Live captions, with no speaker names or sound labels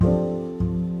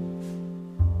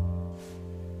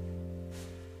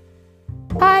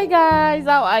Hi guys,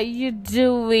 how are you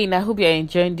doing? I hope you're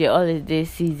enjoying the holiday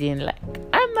season. Like,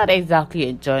 I'm not exactly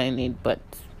enjoying it, but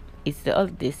it's the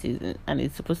holiday season and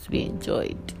it's supposed to be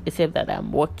enjoyed, except that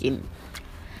I'm working.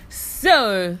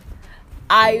 So,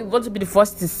 I want to be the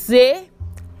first to say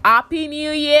Happy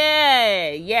New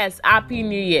Year! Yes, Happy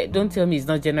New Year. Don't tell me it's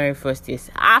not January 1st.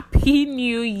 Yes, Happy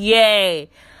New Year!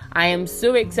 I am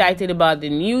so excited about the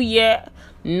new year,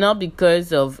 not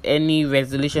because of any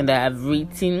resolution that I've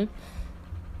written,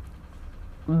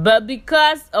 but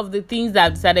because of the things that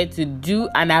I've decided to do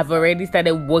and I've already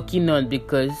started working on.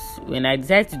 Because when I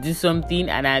decide to do something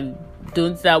and I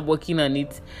don't start working on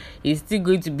it, it's still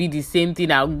going to be the same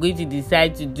thing I'm going to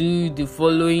decide to do the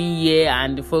following year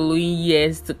and the following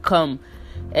years to come.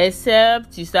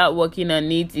 Except you start working on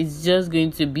it, it's just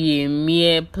going to be a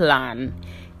mere plan.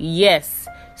 Yes,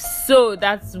 so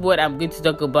that's what I'm going to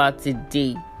talk about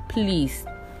today. Please,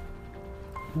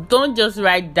 don't just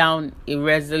write down a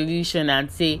resolution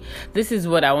and say, this is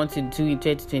what I want to do in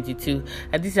 2022,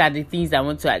 and these are the things I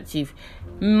want to achieve.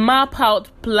 Map out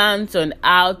plans on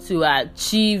how to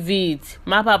achieve it.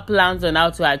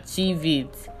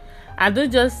 And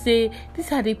don't just say,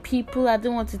 these are the people I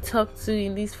don't want to talk to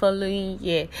in this following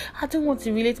year. I don't want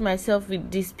to relate myself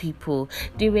with these people.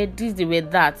 They were this, they were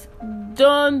that.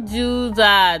 Don't do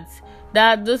that.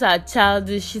 Those are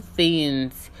childish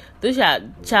things.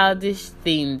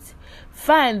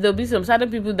 Fine, there'll be some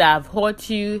certain people that have hurt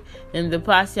you in the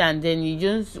past year, and then you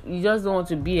just don't want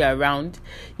to be around.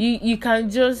 You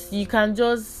can just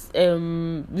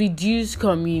reduce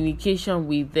communication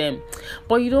with them,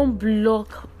 but you don't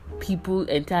block people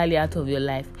entirely out of your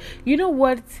life. You know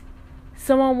what?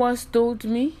 Someone once told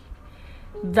me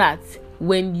that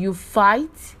when you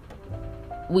fight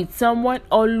with someone,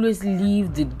 always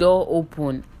leave the door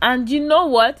open. And you know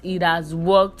what? It has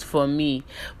worked for me.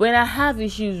 When I have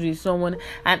issues with someone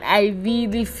and I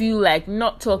really feel like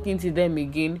not talking to them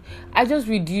again, I just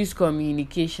reduce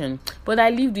communication. But I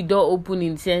leave the door open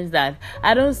in the sense that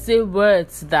I don't say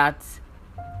words that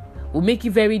will make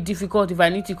it very difficult if I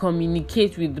need to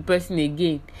communicate with the person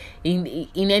again in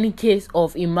any case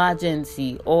of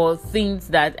emergency or things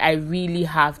that I really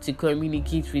have to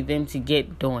communicate with them to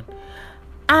get done.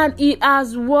 And it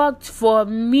has worked for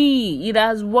me. I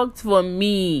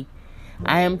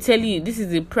am telling you, this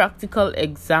is a practical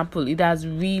example. It has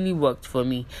really worked for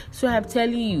me. So I'm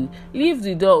telling you, leave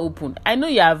the door open. I know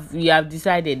you have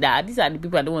decided that these are the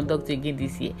people I don't want to talk to again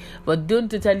this year. But don't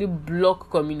totally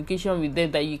block communication with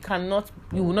them that you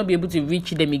will not be able to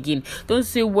reach them again. Don't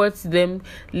say words to them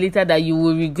later that you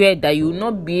will regret, that you will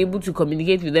not be able to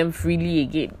communicate with them freely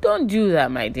again. Don't do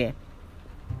that, my dear.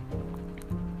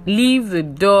 Leave the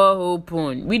door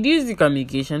open. Reduce the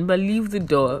communication, but leave the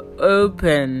door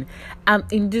open. And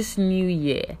in this new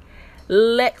year,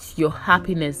 let your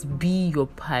happiness be your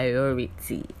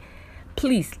priority.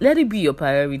 Please, let it be your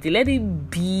priority. Let it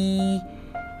be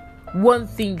one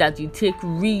thing that you take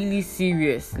really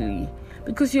seriously.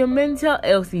 Because your mental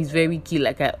health is very key,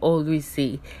 like I always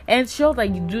say. Ensure that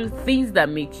you do things that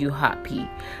make you happy.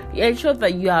 Ensure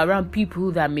that you are around people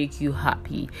that make you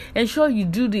happy. Ensure you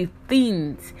do the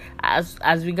things as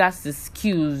regards to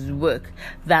skills, work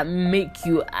that make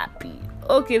you happy.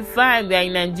 Okay, fine, we are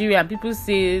in Nigeria. People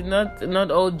say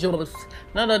not all the jobs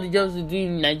we do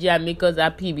in Nigeria make us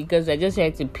happy because we're just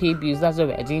trying to pay bills. That's what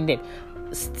we're doing there.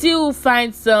 Still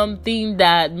find something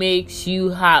that makes you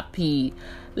happy.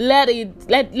 Let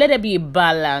there be a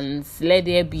balance.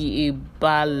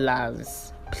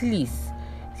 Please.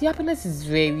 The happiness is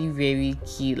very, very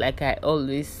key, like I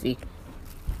always say.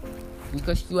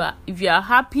 Because if you are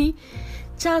happy,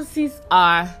 chances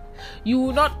are you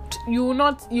will not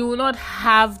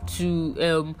have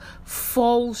to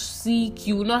fall sick.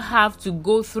 You will not have to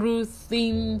go through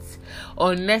things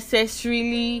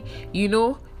unnecessarily. You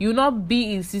will not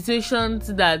be in situations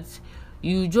that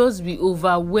you just be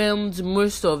overwhelmed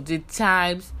most of the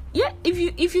times. Yeah,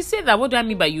 if you say that, what do I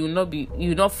mean by you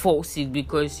will not fall sick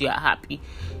because you are happy?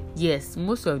 Yes,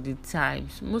 most of the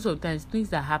times things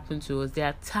that happen to us, they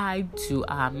are tied to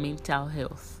our mental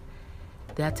health.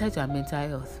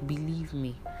 Believe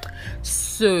me.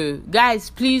 So,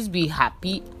 guys, please be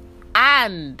happy,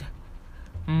 and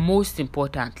most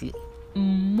importantly,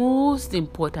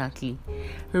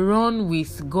 run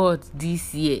with God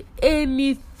this year.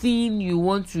 Anything you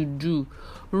want to do,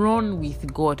 run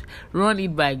with God. Run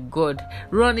it by God.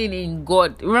 Run it in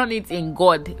God. Run it in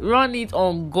God. Run it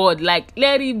on God. Like,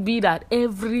 let it be that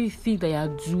everything that you are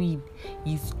doing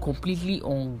is completely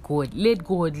on God. Let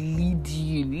God lead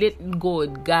you. Let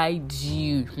God guide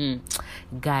you.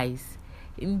 Guys,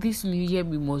 in this new year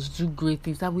we must do great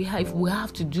things. That if we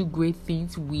have to do great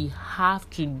things, we have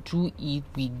to do it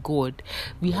with God.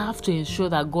 We have to ensure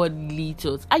that God leads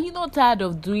us. Are you not tired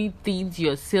of doing things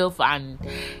yourself and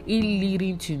it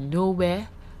leading to nowhere?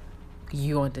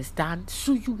 You understand?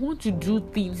 So you want to do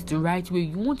things the right way.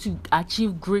 You want to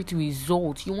achieve great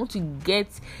results. You want to get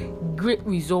great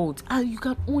results, and you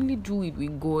can only do it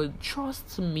with God.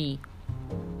 Trust me.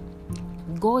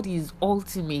 God is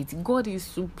ultimate. God is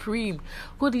supreme.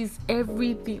 God is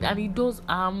everything, and He does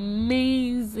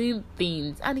amazing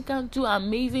things, and He can do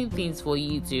amazing things for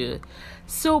you too.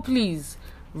 So please,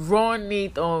 run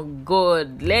it on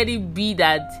God. Let it be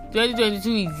that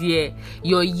 2022 is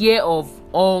your year of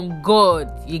on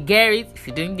God. You get it? If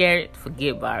you don't get it,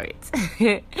 forget about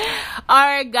it.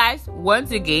 Alright guys,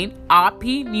 once again,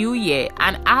 happy new year,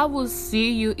 and I will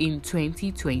see you in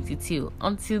 2022.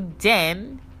 Until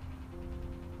then,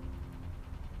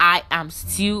 I am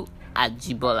still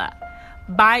Ajibola.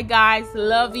 Bye guys,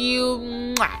 love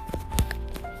you. Mwah.